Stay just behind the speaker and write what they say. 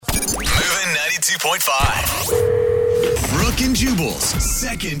92.5. Brooke and Jubal's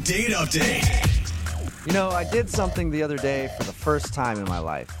second date update. You know, I did something the other day for the first time in my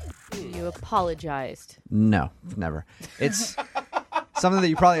life. You apologized. No, never. It's something that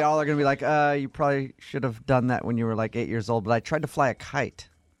you probably all are going to be like, you probably should have done that when you were like 8 years old, but I tried to fly a kite.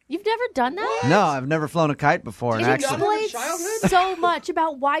 You've never done that? No, I've never flown a kite before. It explains so much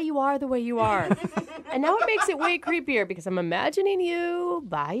about why you are the way you are. And now it makes it way creepier because I'm imagining you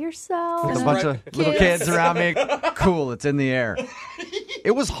by yourself. With a bunch of little kids around me. Cool, it's in the air.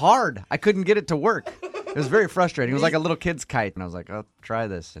 It was hard. I couldn't get it to work. It was very frustrating. It was like a little kid's kite, and I was like, "Oh, try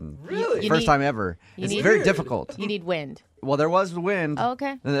this." And Really? first time ever. It's very difficult. You need wind. Well, there was wind. Oh,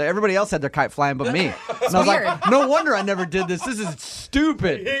 okay. And everybody else had their kite flying but me. And I was like, no wonder I never did this. This is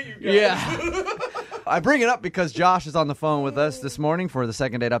stupid. Yeah. I bring it up because Josh is on the phone with us this morning for the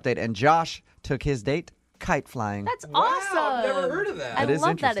second date update, and Josh took his date kite flying. That's awesome. I've never heard of that. I That is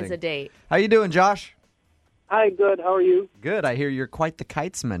love that as interesting. a date. How you doing, Josh? Hi, good. How are you? Good. I hear you're quite the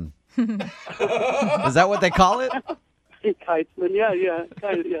kitesman. Is that what they call it? Kitesman, yeah,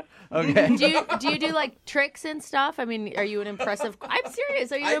 kind of, yeah. Okay. Do you do like tricks and stuff? I mean, are you an impressive? I'm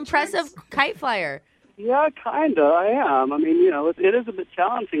serious. Are you an impressive kite flyer? Yeah, kind of. I am. I mean, you know, it is a bit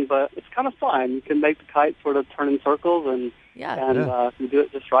challenging, but it's kind of fun. You can make the kite sort of turn in circles, and if you do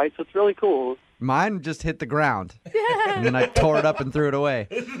it just right, so it's really cool. Mine just hit the ground, and then I tore it up and threw it away.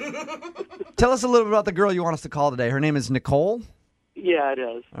 Tell us a little bit about the girl you want us to call today. Her name is Nicole? Yeah, it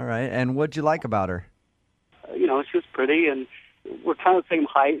is. All right. And what'd you like about her? You know, she was pretty, and we're kind of the same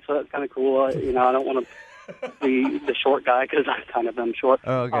height, so that's kind of cool. You know, I don't want to be the short guy because I kind of am short.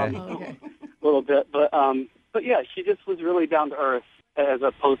 Oh, okay. Okay. A little bit, but yeah, she just was really down to earth as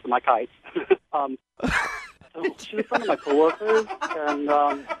opposed to my kites. So she was one of my coworkers,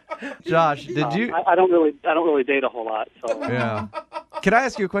 and Josh, did you? I don't really date a whole lot. So Yeah. Can I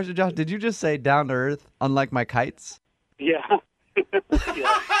ask you a question, Josh? Did you just say down to earth, unlike my kites? yeah.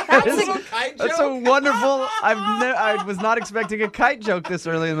 Yeah. That's so wonderful. I was not expecting a kite joke this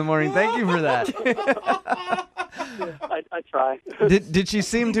early in the morning. Thank you for that. I try. Did she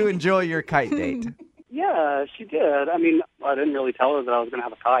seem to enjoy your kite date? Yeah, she did. I mean, I didn't really tell her that I was going to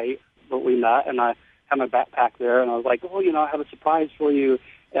have a kite, but we met, and I had my backpack there, and I was like, "Oh, you know, I have a surprise for you,"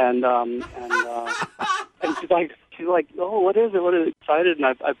 and she's like, "Oh, what is it? What is it?" Excited, and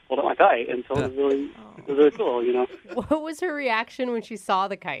I pulled out my kite, and so it was really cool, you know. What was her reaction when she saw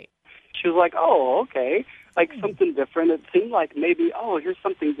the kite? She was like, "Oh, okay, like something different." It seemed like maybe, oh, here's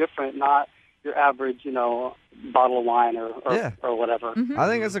something different, not your average, you know, bottle of wine or whatever. I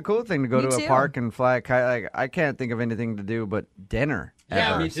think it's a cool thing to go Me to too. a park and fly a kite. Like, I can't think of anything to do but dinner.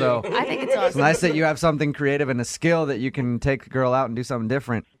 Yeah, ever. me too. So I think it's it's awesome. nice that you have something creative and a skill that you can take the girl out and do something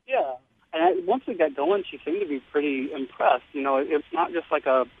different. Yeah, and once we got going, she seemed to be pretty impressed. You know, it's not just like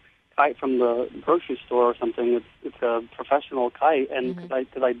a kite from the grocery store or something. It's a professional kite, and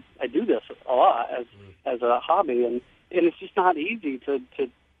because I do this a lot as a hobby, and it's just not easy to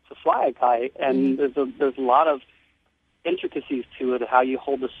fly a kite, and there's a lot of intricacies to it, how you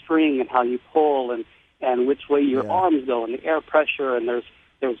hold the string and how you pull, and which way your arms go, and the air pressure, and there's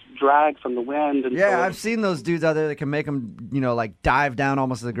drag from the wind. And Yeah, so I've seen those dudes out there that can make them, you know, like dive down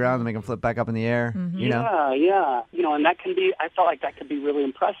almost to the ground and make them flip back up in the air. You know, Yeah. You know, and that can be, I felt like that could be really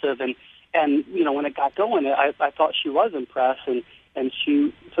impressive. And you know, when it got going, I thought she was impressed, and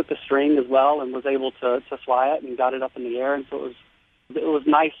she took the string as well and was able to fly it and got it up in the air. And so it was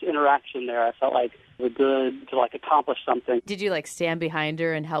nice interaction there. I felt like it was good to like accomplish something. Did you like stand behind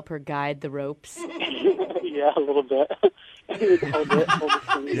her and help her guide the ropes? Yeah, a little bit. Hold the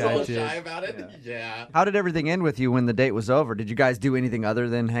string. He's Yeah, a little it is. shy about it. Yeah. how did everything end with you when the date was over? Did you guys do anything other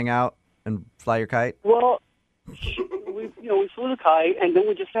than hang out and fly your kite? Well, we flew the kite, and then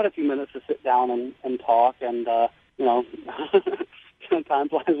we just had a few minutes to sit down and talk, and you know, time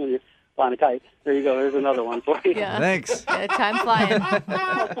flies when you're flying a kite. There you go. There's another one for you. Yeah. Thanks. Yeah, time flying.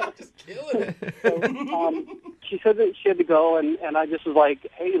 Just killing it. So, she said that she had to go, and I just was like,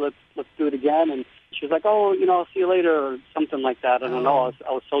 "Hey, let's do it again." And she was like, "Oh, you know, I'll see you later," or something like that. I don't know.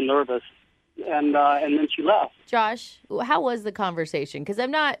 I was so nervous, and then she left. Josh, how was the conversation? Because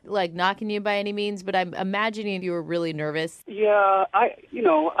I'm not like knocking you by any means, but I'm imagining you were really nervous. Yeah, I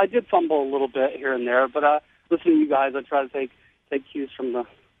did fumble a little bit here and there, but listening to you guys, I try to take cues from the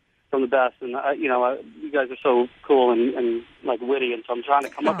best, and you guys are so cool and like witty, and so I'm trying to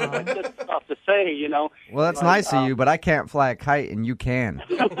come up with like, good stuff to say, you know. Well, that's nice of you, but I can't fly a kite and you can.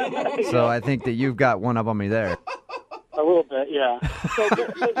 So I think that you've got one up on me there. A little bit, yeah. So,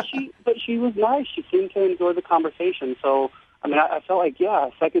 but she was nice. She seemed to enjoy the conversation. So, I mean, I felt like, yeah,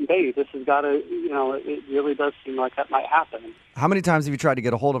 second date. This has got to, you know, it really does seem like that might happen. How many times have you tried to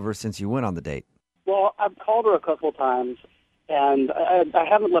get a hold of her since you went on the date? Well, I've called her a couple of times, and I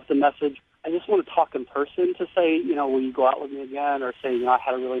haven't left a message. I just want to talk in person to say, will you go out with me again, or say, I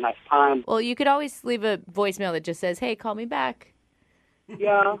had a really nice time. Well, you could always leave a voicemail that just says, hey, call me back.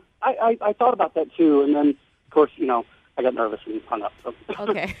 Yeah, I thought about that too, and then, of course, I got nervous and hung up. So.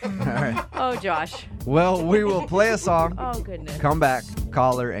 Okay. All right. Oh, Josh. Well, we will play a song. Oh, goodness. Come back,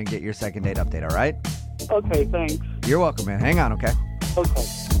 call her, and get your second date update, all right? Okay, thanks. You're welcome, man. Hang on, okay? Okay.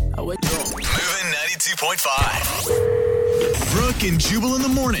 Moving 92.5. Brooke and Jubal in the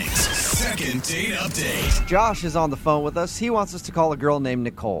mornings. Second date update. Josh is on the phone with us. He wants us to call a girl named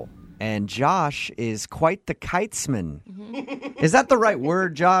Nicole. And Josh is quite the kitesman. Is that the right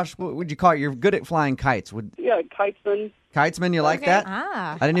word, Josh? What would you call it? You're good at flying kites. Yeah, kitesman. Kitesman, you like that?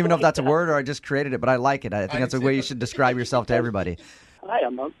 Ah. I didn't even know if that's a word or I just created it, but I like it. I think that's a way you should describe yourself to everybody. I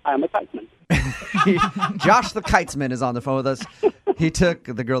am a kitesman. Josh the kitesman is on the phone with us. He took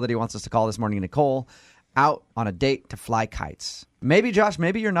the girl that he wants us to call this morning, Nicole, out on a date to fly kites. Maybe, Josh,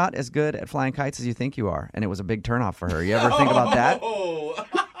 maybe you're not as good at flying kites as you think you are, and it was a big turnoff for her. You ever think about that? Oh.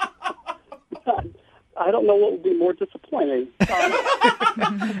 I don't know what would be more disappointing.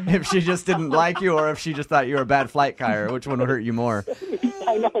 If she just didn't like you or if she just thought you were a bad flight kiter, which one would hurt you more?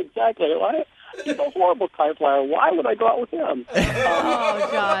 I know exactly. Why? He's a horrible kite flyer. Why would I go out with him? Oh,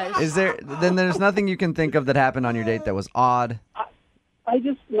 Josh. Then there's nothing you can think of that happened on your date that was odd? I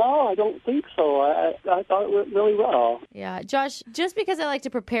don't think so. I thought it went really well. Yeah, Josh, just because I like to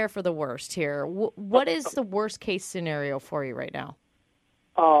prepare for the worst here, what is the worst case scenario for you right now?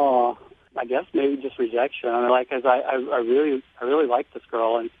 I guess maybe just rejection. I mean, because I really like this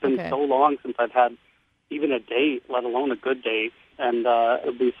girl, and it's been so long since I've had even a date, let alone a good date, and it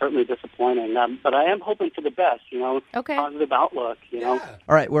would be certainly disappointing. But I am hoping for the best, Okay. Positive outlook, All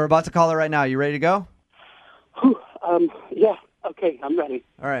right, we're about to call her right now. You ready to go? Yeah, okay, I'm ready.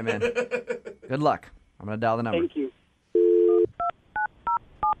 All right, man. Good luck. I'm going to dial the number. Thank you.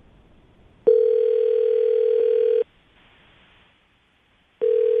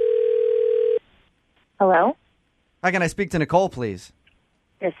 Hello? Hi, can I speak to Nicole, please?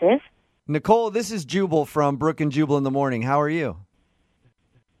 This is? Nicole, this is Jubal from Brooke and Jubal in the Morning. How are you?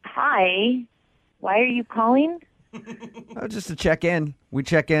 Hi. Why are you calling? Just to check in. We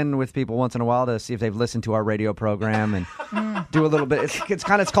check in with people once in a while to see if they've listened to our radio program and do a little bit.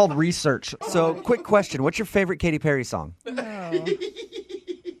 It's called research. So, quick question. What's your favorite Katy Perry song?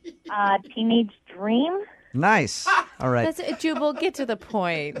 Teenage Dream? Nice. All right. Jubal, get to the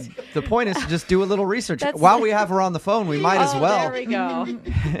point. The point is to just do a little research. While we have her on the phone, we might as well. There we go.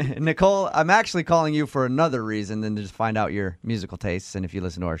 Nicole, I'm actually calling you for another reason than to just find out your musical tastes and if you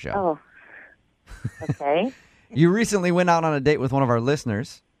listen to our show. Oh. Okay. You recently went out on a date with one of our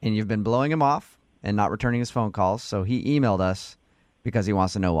listeners, and you've been blowing him off and not returning his phone calls, so he emailed us because he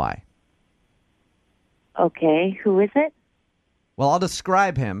wants to know why. Okay. Who is it? Well, I'll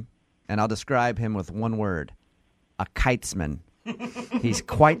describe him, and I'll describe him with one word. A kitesman. He's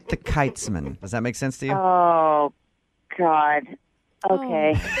quite the kitesman. Does that make sense to you? Oh, God.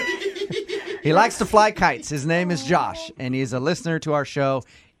 Okay. He likes to fly kites. His name is Josh, and he's a listener to our show.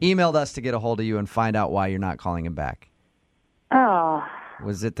 Emailed us to get a hold of you and find out why you're not calling him back. Oh.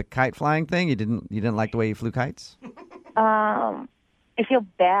 Was it the kite flying thing? You didn't like the way he flew kites? I feel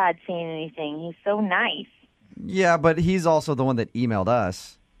bad saying anything. He's so nice. Yeah, but he's also the one that emailed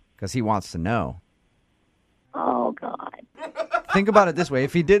us because he wants to know. Oh, God. Think about it this way.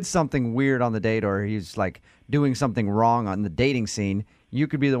 If he did something weird on the date or he's like doing something wrong on the dating scene, you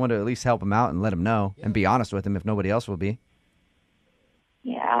could be the one to at least help him out and let him know and be honest with him if nobody else will be.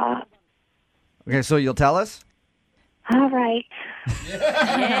 Yeah. Okay, so you'll tell us? All right.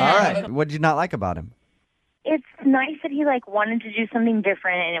 All right. What did you not like about him? It's nice that he, wanted to do something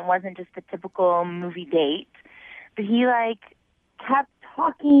different and it wasn't just the typical movie date. But he, kept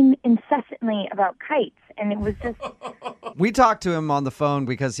talking incessantly about kites, and it was just... We talked to him on the phone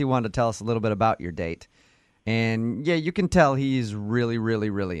because he wanted to tell us a little bit about your date. And, yeah, you can tell he's really, really,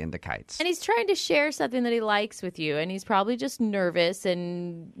 really into kites. And he's trying to share something that he likes with you, and he's probably just nervous,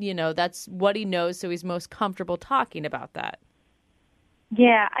 and, that's what he knows, so he's most comfortable talking about that.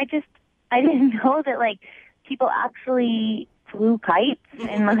 Yeah, I didn't know that, people actually flew kites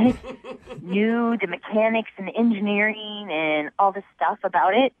and, knew the mechanics and engineering and all this stuff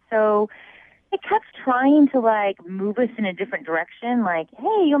about it. So I kept trying to, move us in a different direction,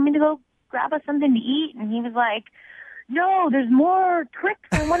 hey, you want me to go grab us something to eat? And he was like, no, there's more tricks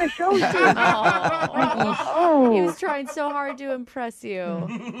I want to show you. He was trying so hard to impress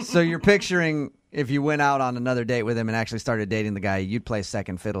you. So you're picturing if you went out on another date with him and actually started dating the guy, you'd play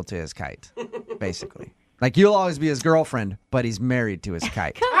second fiddle to his kite, basically. Like, you'll always be his girlfriend, but he's married to his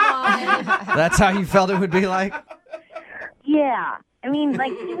kite. That's how you felt it would be like? Yeah. I mean,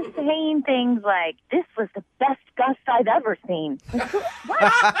 like, he was saying things like, this was the best gust I've ever seen. Like, what?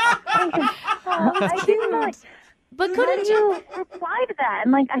 I didn't know, like, But how couldn't do you? you reply to that?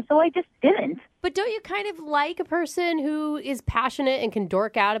 And, like, so I just didn't. But don't you kind of like a person who is passionate and can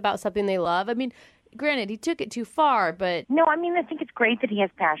dork out about something they love? I mean, granted, he took it too far, but No, I mean, I think it's great that he has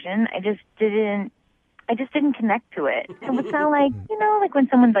passion. I just didn't connect to it. It would sound like, like when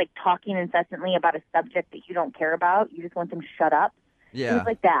someone's, like, talking incessantly about a subject that you don't care about, you just want them to shut up. It Yeah. was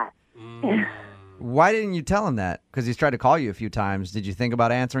like that. Why didn't you tell him that? Because he's tried to call you a few times. Did you think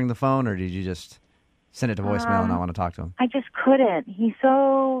about answering the phone, or did you just send it to voicemail and not want to talk to him? I just couldn't. He's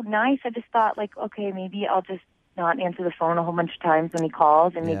so nice. I just thought, like, okay, maybe I'll just not answer the phone a whole bunch of times when he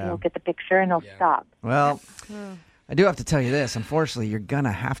calls, and maybe Yeah. he'll get the picture and he'll stop. Well, I do have to tell you this. Unfortunately, you're going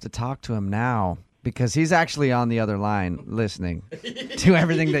to have to talk to him now because he's actually on the other line listening to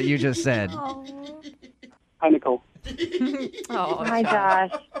everything that you just said. Hi, Nicole. oh, Hi,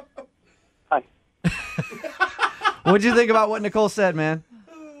 Josh. Hi. What'd you think about what Nicole said, man?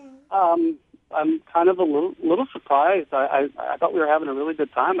 I'm kind of a little surprised. I thought we were having a really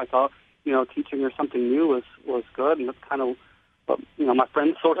good time. I thought, teaching her something new was good, and that's kind of what, my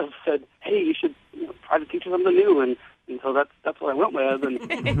friend sort of said, hey, you should try to teach her something new, and so that's what I went with. And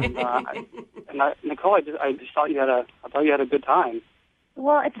Nicole, I just thought you had a good time.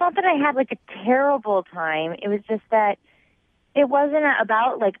 Well, it's not that I had, like, a terrible time. It was just that it wasn't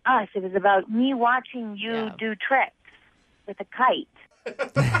about, like, us. It was about me watching you do tricks with a kite.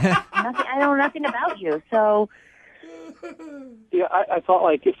 I know nothing about you, so... Yeah, I thought,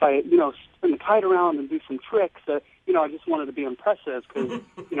 like, if I, spin the kite around and do some tricks, I just wanted to be impressive because,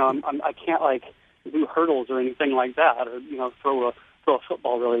 I can't, like, do hurdles or anything like that or, throw a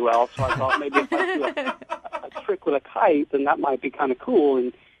football really well. So I thought maybe if I do a trick with a kite, then that might be kind of cool.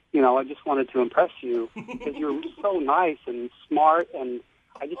 And, I just wanted to impress you because you're so nice and smart, and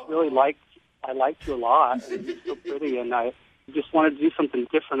I just really liked you a lot. And you're so pretty, and I just wanted to do something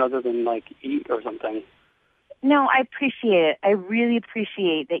different other than, like, eat or something. No, I appreciate it. I really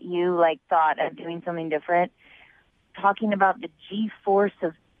appreciate that you, like, thought of doing something different. Talking about the G-force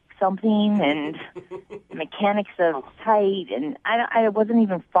of something and the mechanics of kite, and I wasn't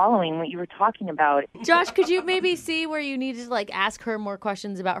even following what you were talking about. Josh, could you maybe see where you needed to, like, ask her more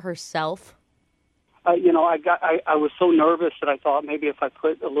questions about herself? I was so nervous that I thought maybe if I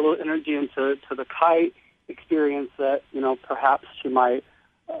put a little energy into the kite experience that, perhaps she might,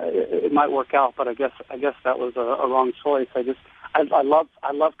 it might work out. But I guess that was a wrong choice. I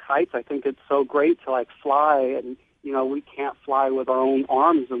love kites. I think it's so great to, like, fly, and we can't fly with our own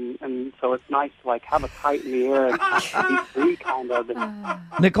arms, and so it's nice to, like, have a kite in the air and be free, kind of.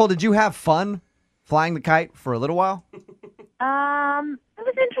 Nicole, did you have fun flying the kite for a little while? It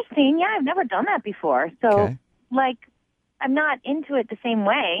was interesting. Yeah, I've never done that before, so Okay. like, I'm not into it the same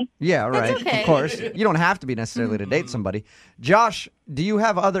way. Yeah, right. okay. Of course. You don't have to be necessarily to date somebody. Josh, do you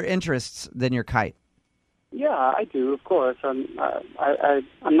have other interests than your kite? Yeah, I do, of course. I'm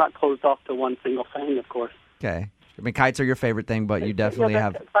not closed off to one single thing, of course. Okay. I mean, kites are your favorite thing, but you definitely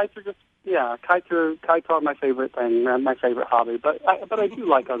have... Kites are just kites are my favorite thing, my favorite hobby. But I do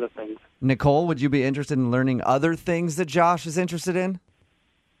like other things. Nicole, would you be interested in learning other things that Josh is interested in?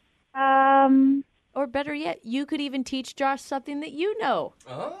 Or better yet, you could even teach Josh something that you know.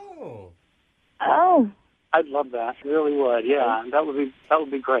 Oh, I'd love that. Really would. Yeah, that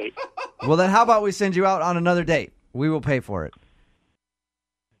would be great. Well, then how about we send you out on another date? We will pay for it.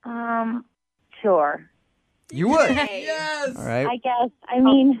 sure. You would? Yes. All right.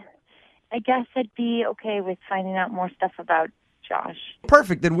 I guess I'd be okay with finding out more stuff about Josh.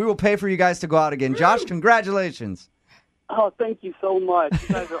 Perfect. Then we will pay for you guys to go out again. Josh, congratulations. Oh, thank you so much. You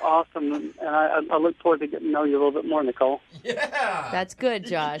guys are awesome, and I look forward to getting to know you a little bit more, Nicole. Yeah. That's good,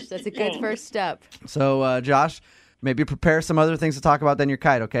 Josh. That's a good first step. So, Josh, maybe prepare some other things to talk about than your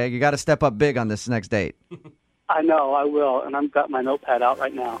kite, okay? You got to step up big on this next date. I know, I will, and I've got my notepad out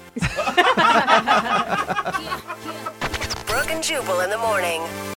right now. Brooke and Jubal in the morning.